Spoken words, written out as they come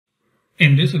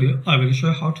In this video, I will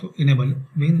show how to enable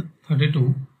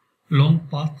win32 long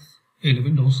paths in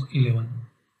Windows 11.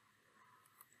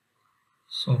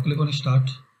 So click on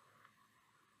Start.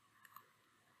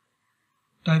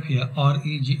 Type here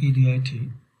REGEDIT.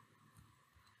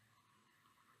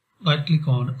 Right click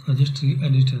on Registry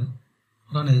Editor.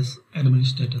 Run as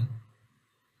administrator.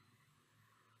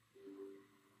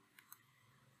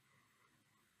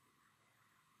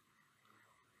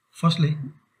 Firstly,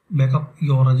 back up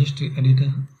your registry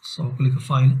editor, so click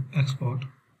File, Export,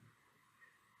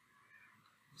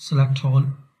 select all,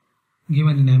 give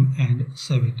any name and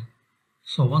save it.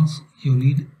 So once you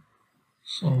need,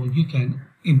 so you can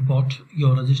import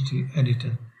your registry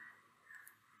editor.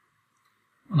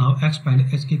 Now expand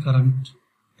HKey current,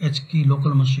 HKey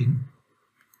local machine,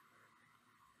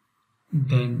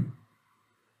 then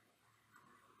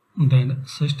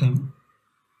system.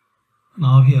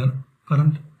 Now here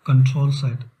current control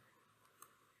set,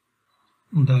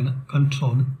 then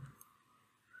control.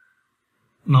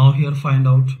 Now here find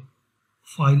out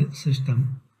file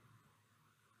system,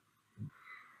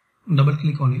 double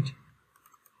click on it.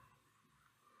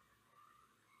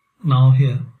 Now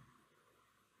here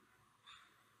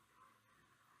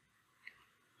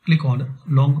click on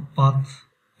long path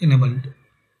enabled,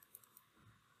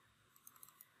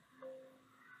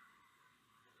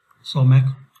 so make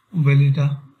validity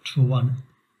to 1,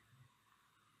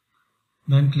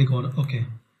 then click on OK.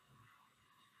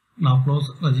 Now close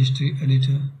registry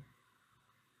editor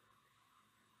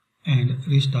and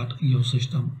restart your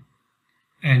system.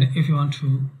 And if you want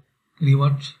to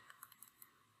revert,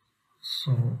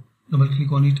 so double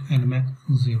click on it and make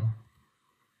 0,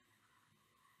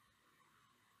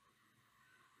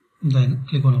 then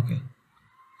click on OK.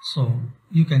 So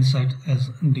you can set as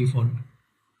default.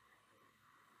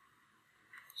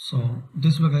 So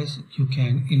this way guys, you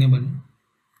can enable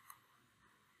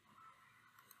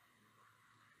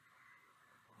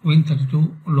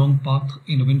win32 long path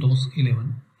in Windows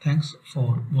 11. Thanks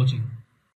for watching.